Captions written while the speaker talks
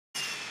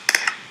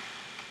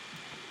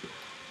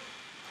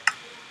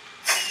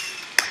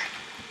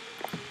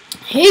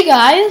Hey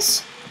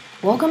guys,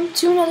 welcome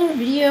to another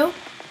video.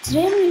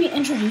 Today I'm going to be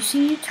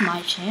introducing you to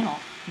my channel,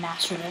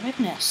 Master of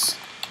Epicness.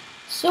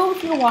 So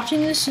if you're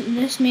watching this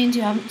means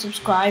you haven't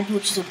subscribed,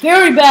 which is a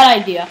very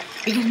bad idea,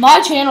 because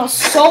my channel is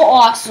so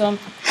awesome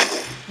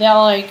that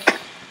like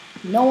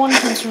no one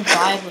can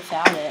survive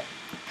without it.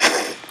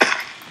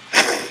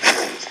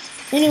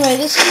 Anyway,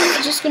 this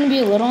is just going to be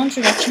a little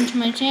introduction to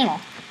my channel.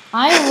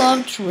 I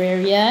love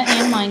Terraria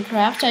and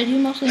Minecraft. I do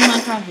mostly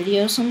Minecraft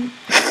videos, some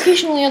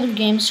occasionally other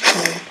games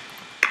too.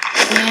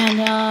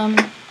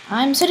 And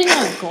I'm setting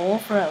a goal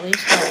for at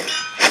least like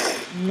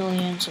 1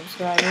 million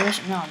subscribers.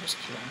 No, I'm just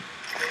kidding.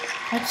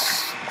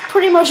 That's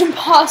pretty much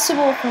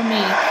impossible for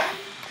me.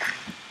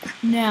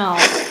 Now,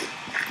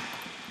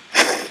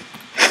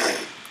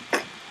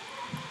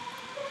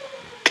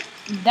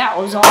 that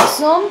was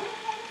awesome.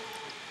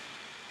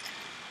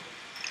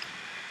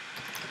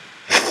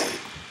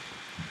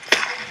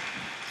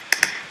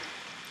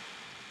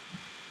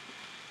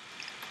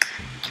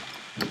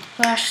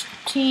 Flash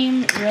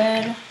team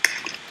red.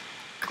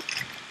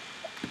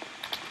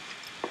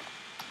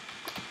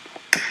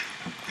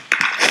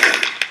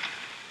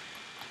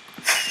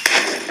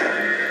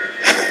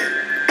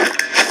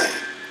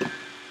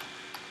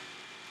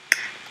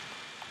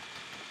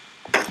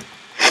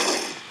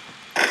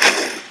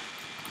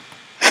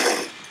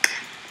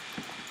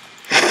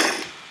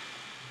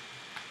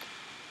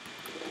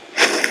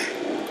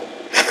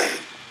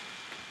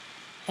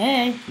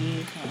 Hey,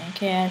 you can't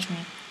catch me.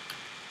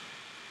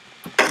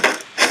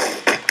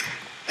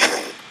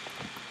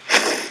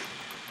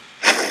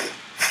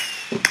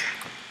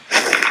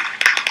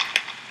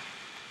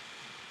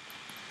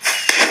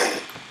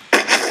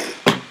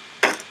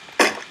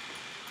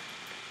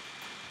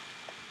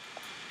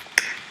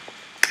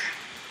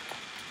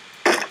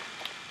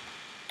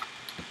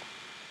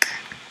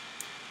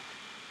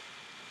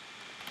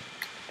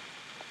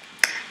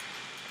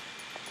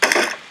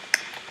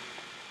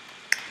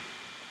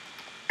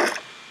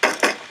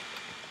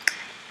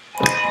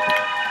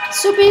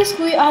 So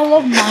basically, I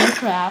love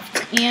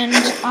Minecraft, and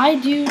I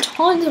do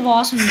tons of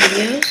awesome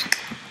videos.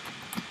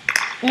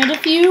 And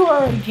if you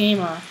are a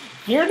gamer,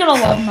 you're gonna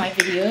love my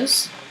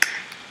videos.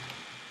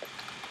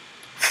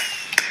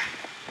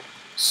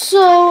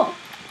 So,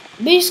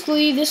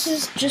 basically, this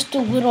is just a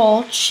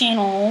little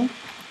channel,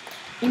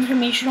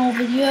 informational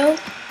video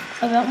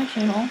about my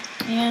channel,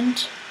 and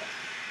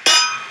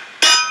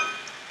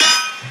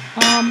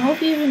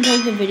hope you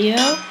enjoyed the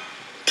video.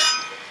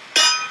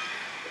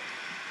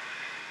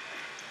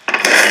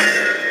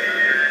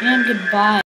 And goodbye.